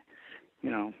mean,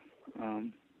 you know,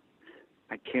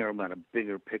 I care about a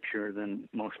bigger picture than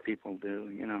most people do.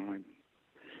 You know, I'm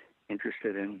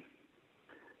interested in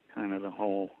kind of the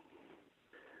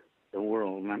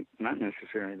world, not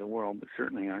necessarily the world, but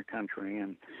certainly our country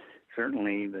and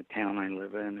certainly the town I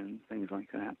live in and things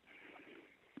like that.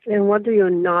 And what do you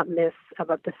not miss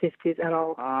about the 50s at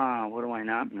all? What do I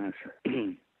not miss?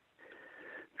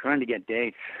 Trying to get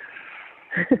dates.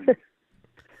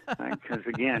 Because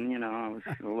again, you know, I was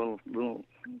a little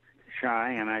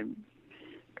shy, and I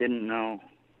didn't know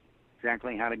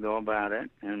exactly how to go about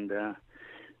it. And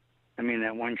I mean,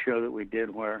 that one show that we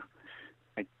did where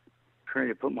I tried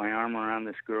to put my arm around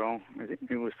this girl.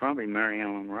 It was probably Mary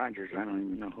Ellen Rogers. I don't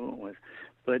even know who it was.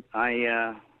 But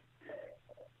I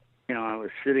was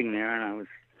sitting there, and I was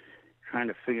trying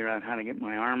to figure out how to get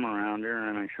my arm around her,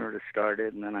 and I sort of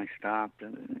started, and then I stopped.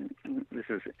 And this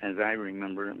is, as I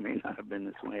remember, it may not have been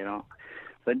this way at all.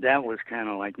 But that was kind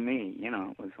of like me, you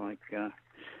know. It was like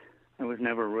I was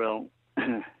never real.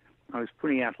 I was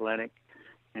pretty athletic,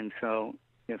 and so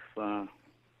if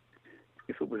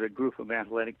it was a group of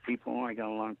athletic people, I got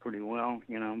along pretty well,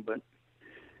 you know. But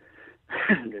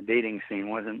the dating scene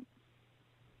wasn't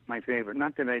my favorite.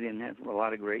 Not that I didn't have a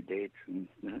lot of great dates and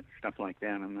stuff like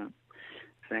that. I'm not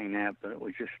saying that, but it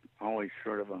was just always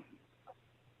sort of a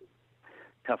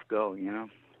tough go, you know.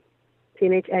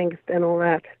 Teenage angst and all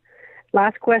that.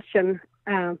 Last question,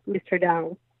 Mr.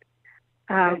 Dow.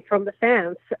 From the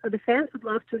fans. The fans would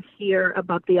love to hear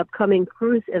about the upcoming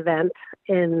cruise event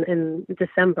in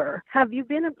December. Have you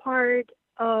been a part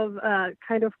of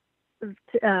kind of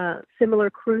similar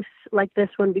cruise like this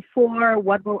one before?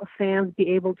 What will fans be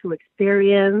able to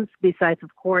experience besides,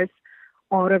 of course,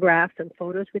 autographs and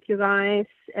photos with you guys?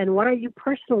 And what are you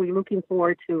personally looking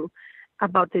forward to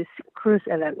about this cruise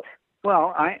event?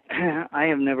 Well, I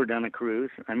have never done a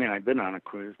cruise. I mean, I've been on a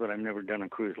cruise, but I've never done a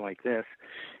cruise like this.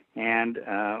 And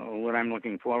what I'm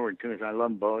looking forward to is I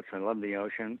love boats. I love the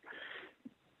ocean.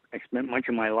 I spent much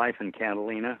of my life in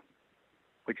Catalina,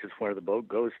 which is where the boat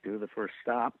goes to, the first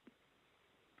stop.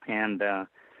 And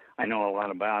I know a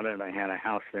lot about it. I had a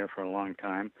house there for a long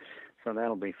time, so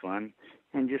that'll be fun.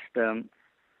 And just kind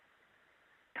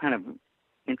of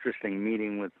interesting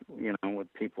meeting with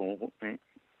people in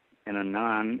a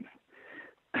non-rushed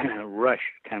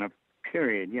kind of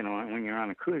period. You know, when you're on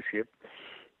a cruise ship,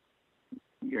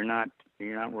 you're not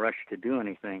rushed to do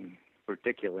anything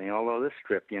particularly. Although this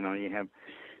trip, you know, you have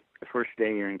the first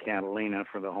day you're in Catalina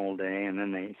for the whole day, and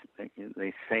then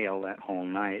they sail that whole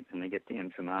night, and they get to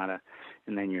Ensenada,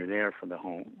 and then you're there for the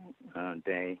whole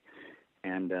day.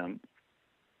 And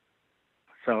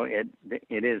so it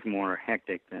is more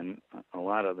hectic than a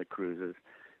lot of the cruises,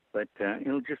 but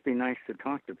it'll just be nice to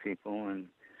talk to people, and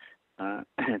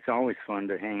it's always fun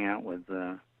to hang out with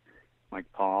like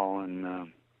Paul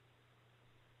and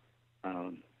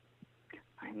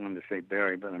I wanted to say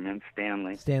Barry, but I meant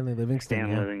Stanley. Stanley Livingston.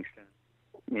 Stan Livingston.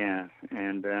 Yeah,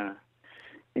 and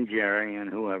Jerry and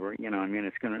whoever. You know, I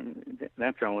mean,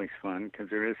 that's always fun because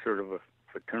there is sort of a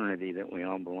fraternity that we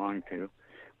all belong to,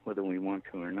 whether we want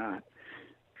to or not.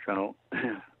 So,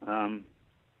 you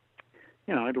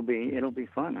know, it'll be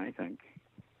fun, I think.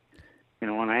 You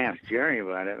know, when I asked Jerry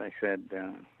about it, I said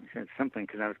something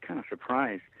because I was kind of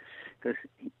surprised because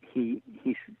he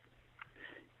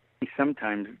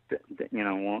sometimes, you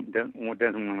know,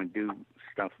 doesn't want to do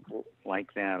stuff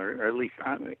like that, or at least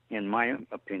in my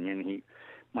opinion, he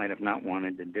might have not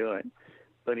wanted to do it.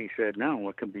 But he said, no,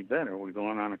 what could be better? We're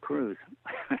going on a cruise.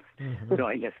 Mm-hmm. So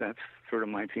I guess that's sort of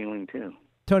my feeling too.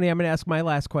 Tony, I'm going to ask my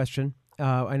last question.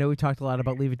 I know we talked a lot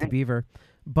about Leave It To Beaver,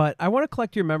 but I want to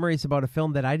collect your memories about a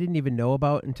film that I didn't even know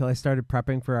about until I started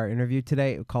prepping for our interview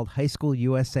today, called High School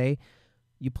USA.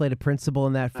 You played a principal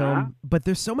in that film, but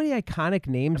there's so many iconic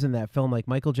names in that film, like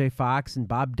Michael J. Fox and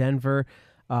Bob Denver.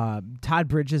 Todd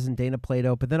Bridges and Dana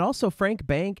Plato, but then also Frank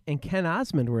Bank and Ken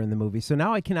Osmond were in the movie. So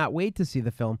now I cannot wait to see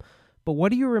the film. But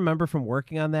what do you remember from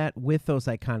working on that with those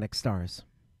iconic stars?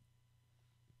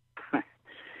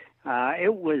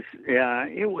 It was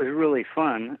really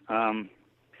fun.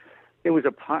 It was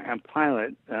a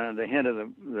pilot. The head of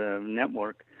the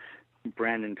network,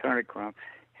 Brandon Tartikoff,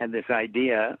 had this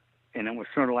idea, and it was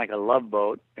sort of like a Love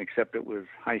Boat, except it was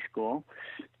high school,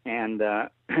 and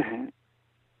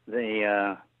they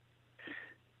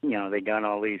got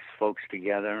all these folks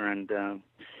together, and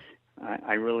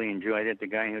I really enjoyed it. The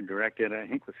guy who directed it, I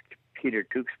think, was Peter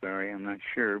Tewksbury. I'm not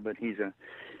sure, but he's a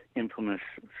infamous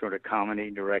sort of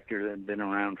comedy director that had been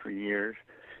around for years,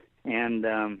 and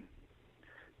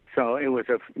so it was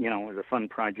a fun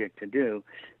project to do.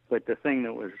 But the thing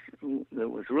that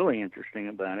was really interesting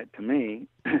about it to me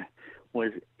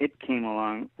was it came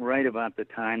along right about the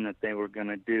time that they were going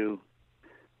to do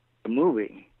the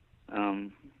movie.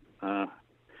 I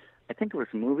think it was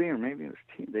a movie, or maybe it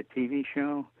was the TV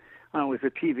show. Oh, it was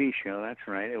a TV show. That's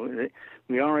right.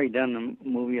 We already done the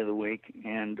movie of the week,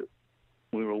 and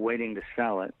we were waiting to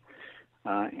sell it,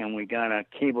 and we got a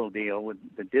cable deal with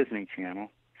the Disney Channel,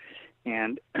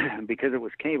 and because it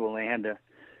was cable, they had to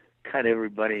cut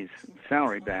everybody's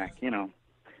salary back,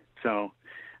 So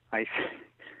they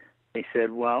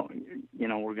said, well,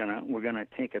 we're gonna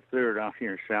take a third off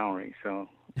your salary, so,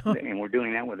 and we're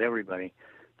doing that with everybody.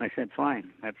 I said,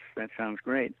 fine, that sounds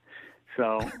great.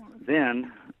 So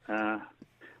then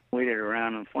waited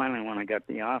around, and finally, when I got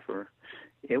the offer,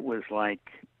 it was like,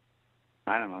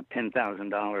 I don't know,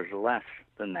 $10,000 less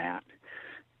than that.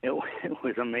 It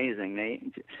was amazing.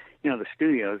 The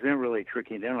studios, they're really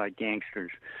tricky. They're like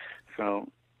gangsters. So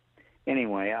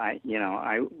anyway, I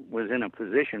was in a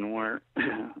position where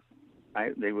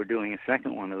they were doing a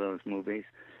second one of those movies,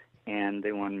 and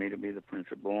they wanted me to be the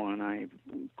principal, and I,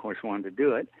 of course, wanted to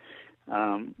do it.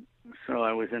 So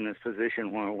I was in this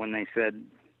position where when they said,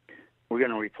 we're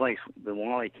going to replace the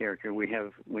Wally character, we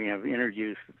have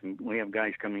interviews, we have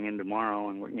guys coming in tomorrow,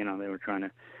 and they were trying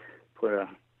to put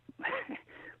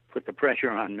the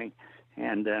pressure on me,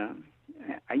 and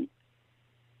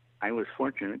I was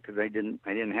fortunate because I didn't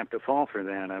have to fall for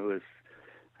that.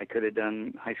 I could have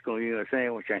done High School USA,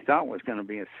 which I thought was going to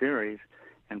be a series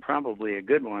and probably a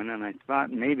good one, and I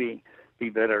thought maybe be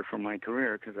better for my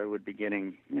career because I would be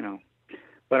getting,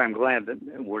 but I'm glad that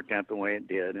it worked out the way it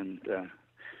did, and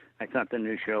I thought the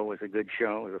new show was a good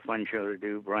show. It was a fun show to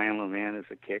do. Brian LeVan is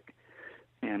a kick,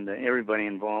 and everybody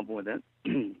involved with it.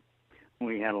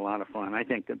 We had a lot of fun. I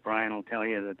think that Brian will tell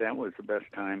you that was the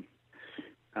best time,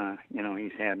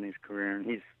 he's had in his career.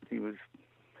 And he was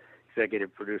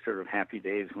executive producer of Happy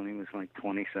Days when he was like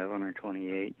 27 or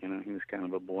 28. He was kind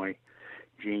of a boy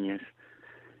genius.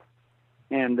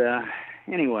 And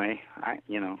anyway, I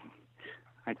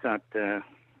thought the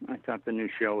new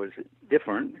show was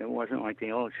different. It wasn't like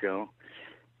the old show,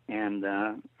 and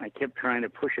I kept trying to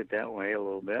push it that way a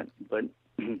little bit, but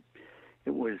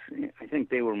it was. I think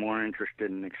they were more interested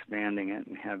in expanding it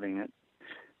and having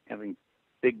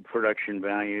big production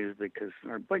values because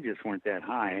our budgets weren't that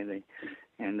high.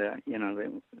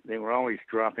 They were always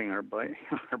dropping our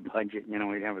budget.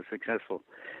 We'd have a successful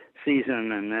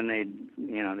season, and then they'd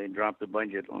drop the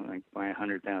budget like by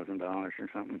 $100,000 or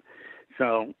something.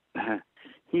 So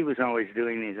he was always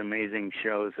doing these amazing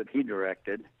shows that he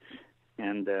directed,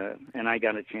 and I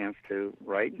got a chance to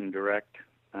write and direct.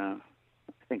 I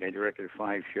think I directed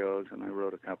 5 shows, and I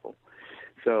wrote a couple.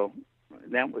 So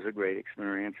that was a great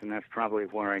experience, and that's probably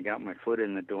where I got my foot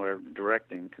in the door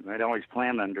directing, because I'd always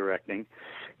planned on directing,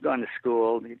 gone to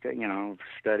school,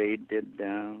 studied, did,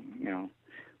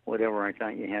 whatever I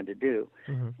thought you had to do.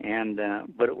 Mm-hmm. And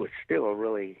but it was still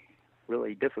really,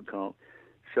 really difficult.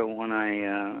 So when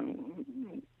I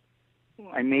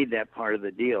made that part of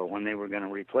the deal when they were going to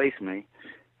replace me,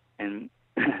 and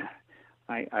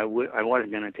I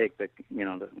wasn't going to take the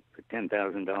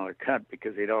 $10,000 cut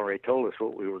because they'd already told us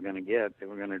what we were going to get. They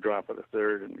were going to drop it a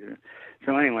third, and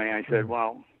so anyway, I said,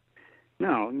 well,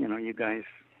 no, you guys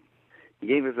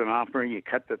gave us an offer, you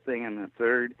cut the thing in a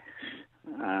third,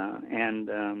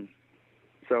 and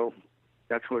so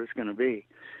that's what it's going to be.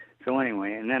 So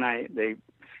anyway, and then they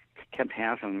kept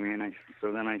hassling me, and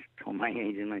then I told my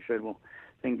agent, I said, well,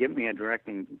 then get me a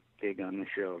directing gig on the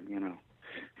show,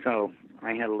 So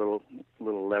I had a little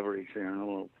leverage there and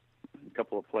a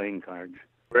couple of playing cards.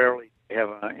 Rarely have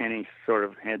any sort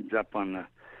of heads up on the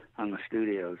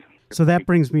studios. So that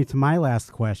brings me to my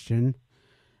last question,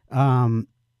 and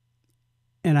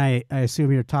I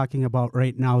assume you're talking about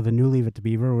right now the new Leave It to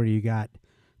Beaver, where you got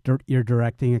your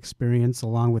directing experience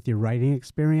along with your writing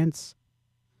experience.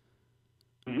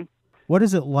 Mm-hmm. What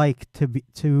is it like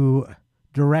to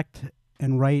direct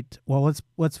and write? Well,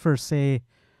 let's first say,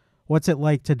 what's it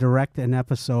like to direct an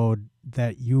episode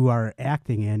that you are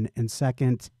acting in? And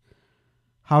second,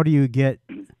 how do you get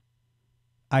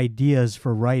ideas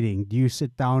for writing? Do you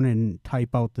sit down and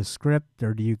type out the script,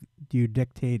 or do you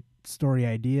dictate story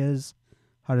ideas?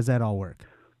 How does that all work?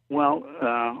 Well,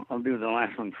 I'll do the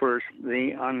last one first.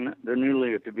 On the new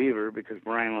Leave It To Beaver, because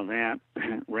Brian Levant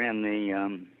ran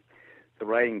the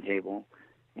writing table,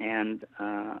 and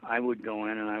I would go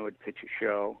in and I would pitch a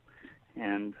show.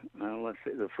 And let's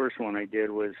say the first one I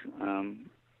did was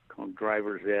called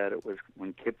Driver's Ed. It was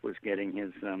when Kip was getting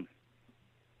his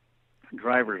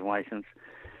driver's license,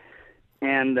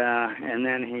 and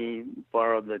then he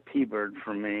borrowed the T-Bird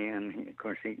from me, and of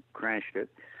course he crashed it,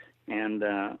 and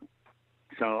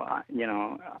so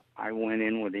I went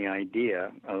in with the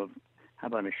idea of how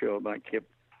about a show about Kip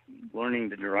learning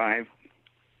to drive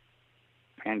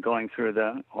and going through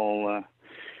the whole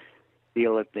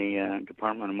deal at the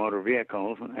Department of Motor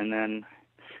Vehicles, and then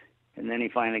he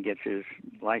finally gets his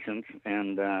license,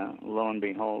 and lo and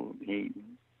behold, he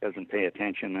doesn't pay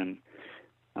attention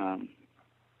and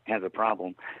has a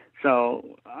problem.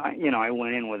 So I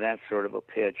went in with that sort of a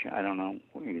pitch. I don't know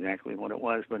exactly what it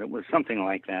was, but it was something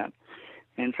like that.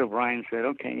 And so Brian said,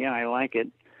 "Okay, yeah, I like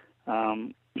it.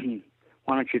 Why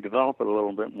don't you develop it a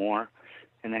little bit more,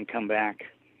 and then come back,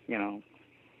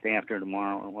 day after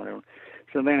tomorrow or whatever."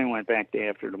 So then I went back day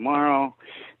after tomorrow,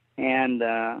 and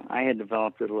I had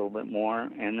developed it a little bit more,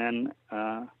 and then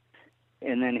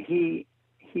he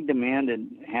demanded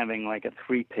having like a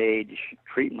 3-page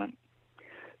treatment.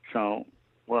 So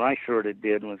what I sort of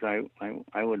did was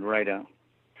I would write a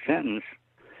sentence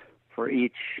for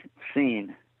each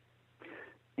scene,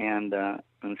 and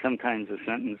sometimes the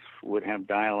sentence would have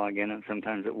dialogue in it,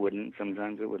 sometimes it wouldn't,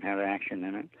 sometimes it would have action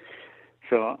in it.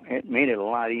 So it made it a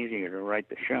lot easier to write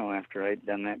the show after I'd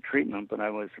done that treatment, but I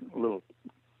was a little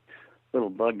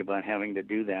bugged about having to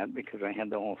do that because I had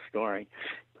the whole story.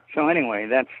 So anyway,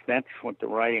 that's what the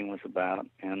writing was about,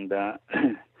 and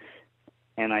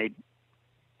and I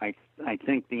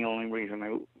think the only reason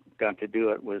I got to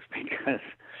do it was because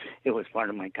it was part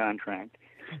of my contract,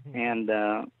 and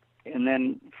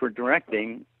then for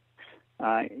directing,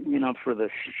 for the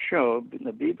show,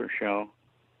 the Beaver show,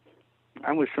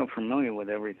 I was so familiar with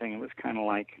everything. It was kind of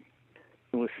like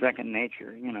it was second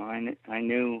nature. I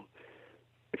knew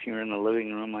if you're in the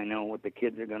living room, I know what the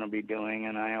kids are going to be doing,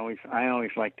 and I always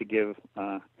like to give.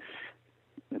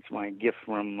 It's my gift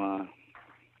from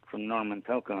Norman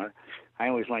Tokar. I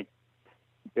always like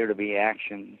there to be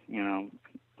action.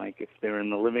 Like if they're in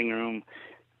the living room,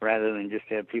 rather than just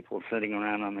have people sitting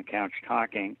around on the couch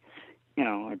talking,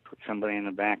 I put somebody in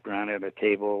the background at a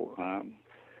table.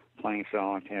 Playing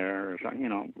solitaire or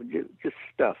something, just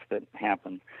stuff that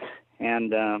happened.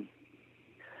 And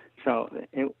so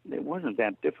it wasn't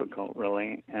that difficult,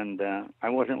 really, and I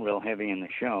wasn't real heavy in the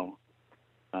show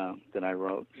that I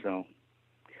wrote, so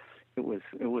it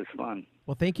was fun.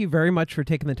 Well, thank you very much for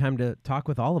taking the time to talk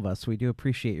with all of us. We do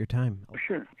appreciate your time.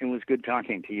 Sure. It was good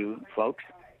talking to you folks.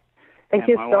 Thank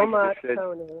you so much, said,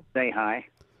 Tony. Say hi.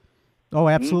 Oh,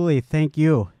 absolutely. Thank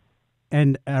you.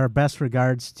 And our best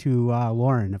regards to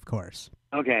Lauren, of course.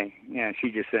 Okay. Yeah, she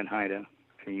just said hi to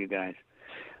you guys.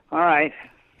 All right.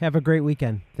 Have a great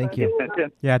weekend. Thank you. That's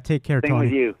it. Yeah, take care, Same Tony.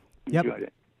 with you. Yep. Enjoyed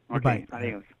it. Bye-bye. Okay.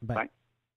 Adios. Bye. Bye.